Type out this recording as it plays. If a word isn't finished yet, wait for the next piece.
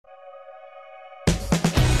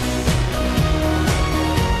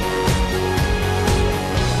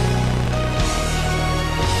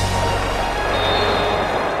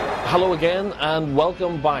Hello again and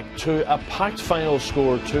welcome back to a packed final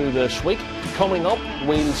score 2 this week. Coming up,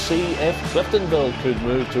 we'll see if Cliftonville could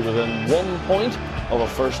move to within 1 point of a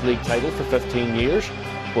First League title for 15 years.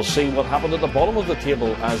 We'll see what happened at the bottom of the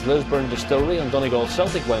table as Lisburn Distillery and Donegal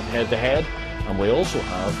Celtic went head to head. And we also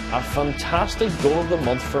have a fantastic goal of the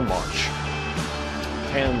month for March.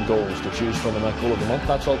 10 goals to choose from in that goal of the month.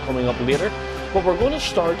 That's all coming up later. But we're going to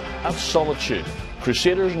start at Solitude.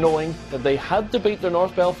 Crusaders knowing that they had to beat their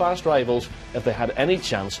North Belfast rivals if they had any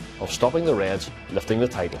chance of stopping the Reds lifting the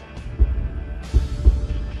title.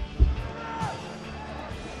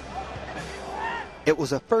 It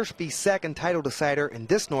was a first v second title decider in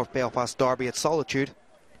this North Belfast derby at Solitude,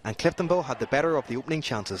 and Cliftonville had the better of the opening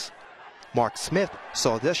chances. Mark Smith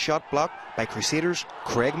saw this shot blocked by Crusaders'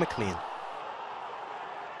 Craig McLean.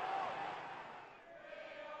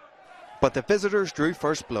 But the visitors drew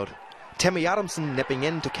first blood. Timmy Adamson nipping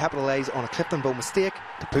in to capitalise on a Cliftonville mistake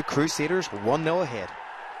to put Crusaders 1-0 ahead.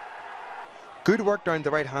 Good work down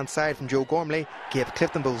the right hand side from Joe Gormley gave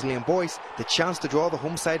Cliftonville's Liam Boyce the chance to draw the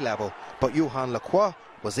home side level, but Johan Lacroix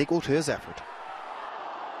was equal to his effort.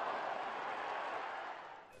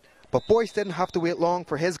 But Boyce didn't have to wait long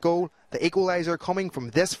for his goal, the equaliser coming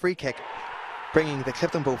from this free kick, bringing the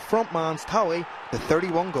Cliftonville frontman's tally to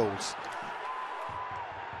 31 goals.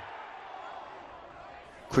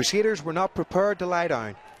 Crusaders were not prepared to lie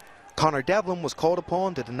down. Conor Devlin was called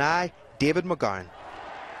upon to deny David McGowan.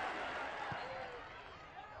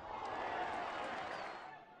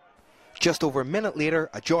 Just over a minute later,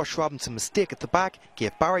 a Josh Robinson mistake at the back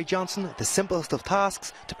gave Barry Johnson the simplest of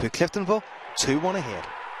tasks to put Cliftonville 2-1 ahead.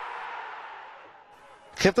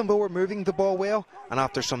 Cliftonville were moving the ball well, and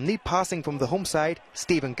after some neat passing from the home side,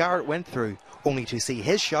 Stephen Garrett went through, only to see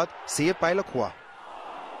his shot saved by Lacroix.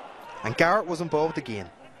 And Garrett was involved again.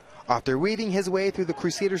 After weaving his way through the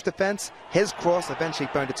Crusaders' defence, his cross eventually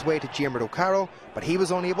found its way to Diarmuid O'Carroll, but he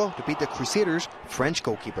was unable to beat the Crusaders' French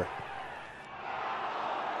goalkeeper.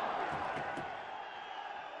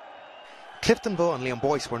 Cliftonville and Liam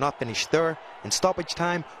Boyce were not finished there. In stoppage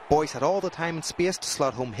time, Boyce had all the time and space to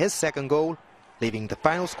slot home his second goal, leaving the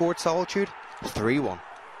final score at Solitude 3-1.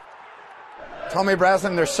 Tommy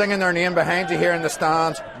Breslin, they're singing their name behind you here in the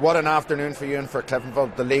stands. What an afternoon for you and for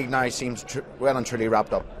Cliftonville. The league now seems well and truly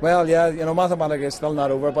wrapped up. Well, yeah, mathematically it's still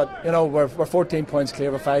not over, but we're 14 points clear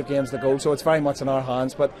with 5 games to go, so it's very much in our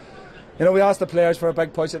hands. But we asked the players for a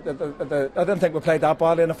big push. I didn't think we played that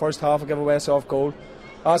badly in the first half. We gave away a soft goal.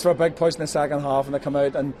 Asked for a big push in the second half, and they come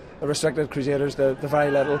out and they restricted Crusaders to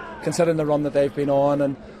very little, considering the run that they've been on.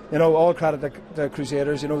 And all credit to the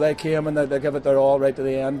Crusaders. They came and they give it their all right to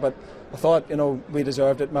the end. But I thought we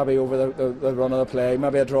deserved it maybe over the run of the play,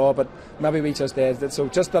 maybe a draw, but maybe we just edged it. So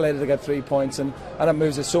just delighted to get 3 points, and it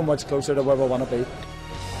moves us so much closer to where we want to be.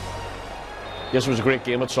 Yes, it was a great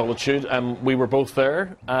game at Solitude. We were both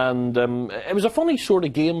there, and it was a funny sort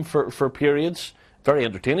of game for periods. Very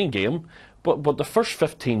entertaining game. But the first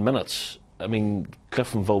 15 minutes,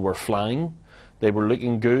 Cliftonville were flying. They were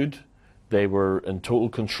looking good. They were in total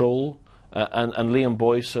control. And Liam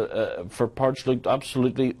Boyce, for parts, looked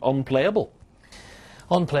absolutely unplayable.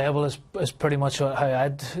 Unplayable is pretty much how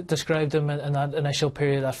I'd described him in that initial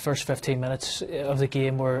period, that first 15 minutes of the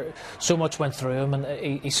game, where so much went through him.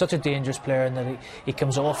 And he's such a dangerous player in that he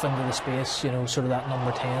comes off into the space, sort of that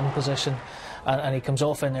number 10 position. And he comes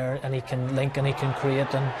off in there and he can link and he can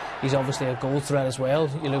create, and he's obviously a goal threat as well.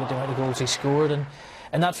 You look at the amount of goals he scored, and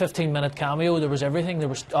in that 15-minute cameo there was everything. There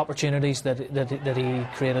was opportunities that he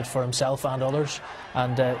created for himself and others,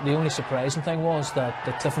 and the only surprising thing was that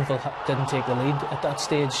Cliftonville didn't take the lead at that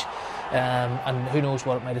stage, and who knows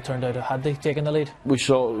what it might have turned out had they taken the lead. We're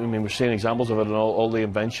seeing examples of it in all the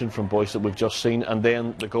invention from Boyce that we've just seen, and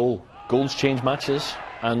then the goal. Goals change matches.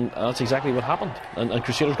 And that's exactly what happened. And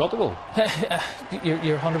Crusaders got the goal.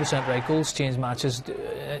 You're 100% right. Goals change matches.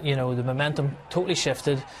 The momentum totally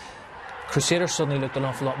shifted. Crusaders suddenly looked an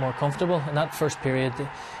awful lot more comfortable. In that first period,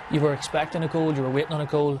 you were expecting a goal, you were waiting on a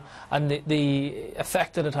goal. And the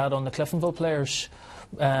effect that it had on the Cliftonville players,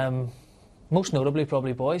 most notably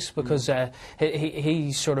probably Boyce, because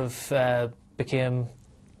he sort of became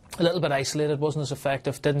a little bit isolated, wasn't as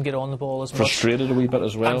effective, didn't get on the ball as much. Frustrated a wee bit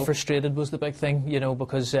as well. And frustrated was the big thing,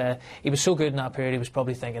 because he was so good in that period. He was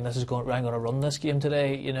probably thinking, I'm going to run this game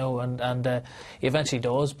today, and he eventually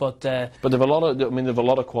does. But they've a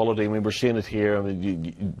lot of quality. We're seeing it here.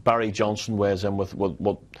 Barry Johnson weighs in with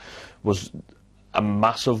what was a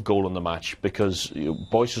massive goal in the match, because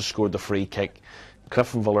Boyce has scored the free kick.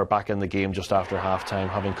 Cliftonville are back in the game just after half-time,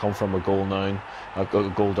 having come from a goal down,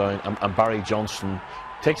 and Barry Johnson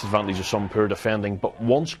takes advantage of some poor defending, but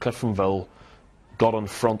once Cliftonville got in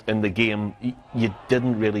front in the game, you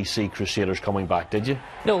didn't really see Crusaders coming back, did you?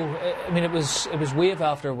 No, I mean it was wave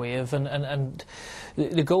after wave, and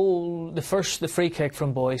the goal, the free kick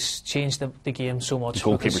from Boyce changed the game so much. The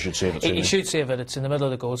goalkeeper should save it. He should save it. It's in the middle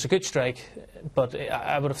of the goal. It's a good strike, but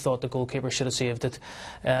I would have thought the goalkeeper should have saved it.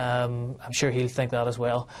 I'm sure he'll think that as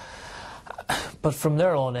well. But from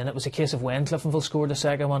there on in, it was a case of when Cliftonville scored the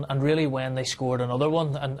second one, and really when they scored another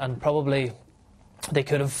one, and probably they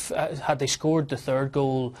could have, had they scored the third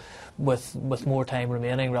goal with more time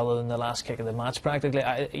remaining rather than the last kick of the match practically,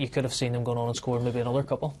 you could have seen them going on and scoring maybe another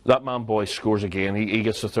couple. That man Boyce scores again, he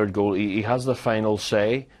gets the third goal, he has the final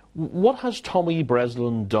say. What has Tommy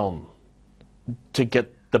Breslin done to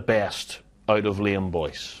get the best out of Liam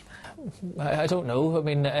Boyce? I don't know. I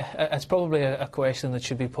mean, it's probably a question that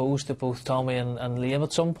should be posed to both Tommy and Liam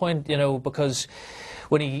at some point, you know, because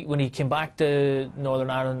when he came back to Northern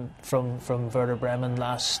Ireland from Werder Bremen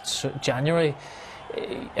last January,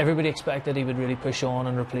 everybody expected he would really push on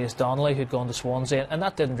and replace Donnelly, who'd gone to Swansea, and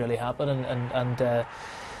that didn't really happen. And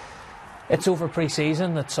it's over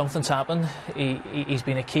pre-season that something's happened. He's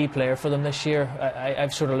been a key player for them this year.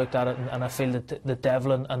 I've sort of looked at it and I feel that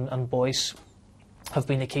Devlin and Boyce have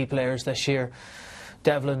been the key players this year.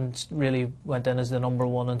 Devlin really went in as the number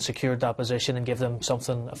one and secured that position and gave them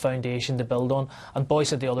something, a foundation to build on. And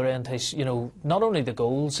Boyce at the other end has, you know, not only the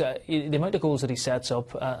goals, the amount of goals that he sets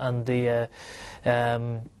up and the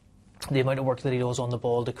amount of work that he does on the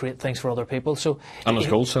ball to create things for other people. So, and his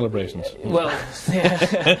goal celebrations. Well,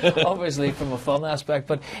 yeah, obviously from a fun aspect,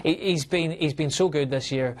 but he's been so good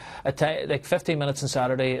this year. Like 15 minutes on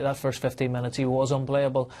Saturday, that first 15 minutes he was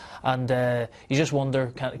unplayable, and you just wonder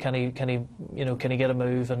can he get a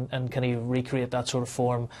move and can he recreate that sort of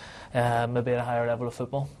form, maybe at a higher level of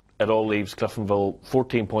football. It all leaves Cliftonville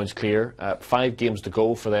 14 points clear, 5 games to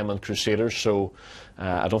go for them and Crusaders, so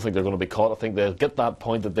I don't think they're going to be caught. I think they'll get that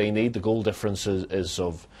point that they need. The goal difference is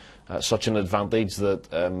of such an advantage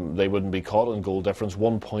that they wouldn't be caught in goal difference.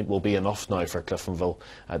 1 point will be enough now for Cliftonville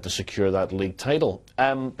to secure that league title.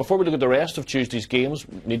 Before we look at the rest of Tuesday's games,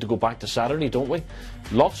 we need to go back to Saturday, don't we?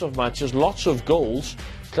 Lots of matches, lots of goals.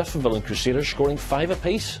 Cliftonville and Crusaders scoring 5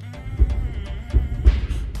 apiece.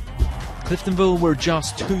 Cliftonville were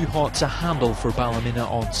just too hot to handle for Ballymena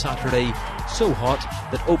on Saturday, so hot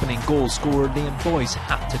that opening goal scorer Liam Boyce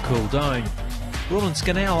had to cool down. Ronan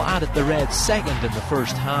Scannell added the Reds second in the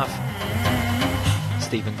first half.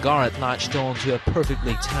 Stephen Garrett latched on to a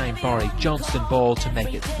perfectly timed Barry Johnston ball to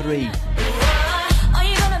make it 3.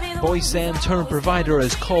 Boyce then turned provider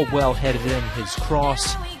as Caldwell headed in his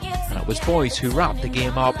cross. And it was Boyce who wrapped the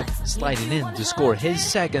game up, sliding in to score his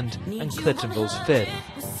second and Cliftonville's 5th.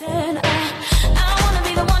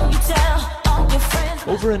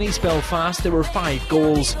 Over in East Belfast there were 5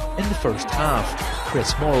 goals in the first half.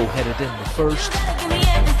 Chris Morrow headed in the first.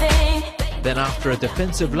 Then after a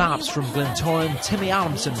defensive lapse from Glentoran, Timmy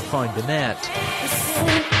Adamson found the net.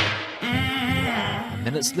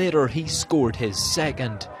 Minutes later he scored his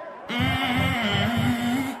second.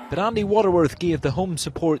 But Andy Waterworth gave the home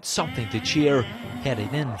support something to cheer,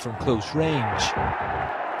 heading in from close range.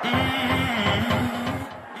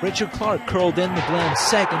 Richard Clark curled in the Glen's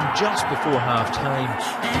second just before half-time,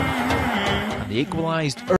 and they equalised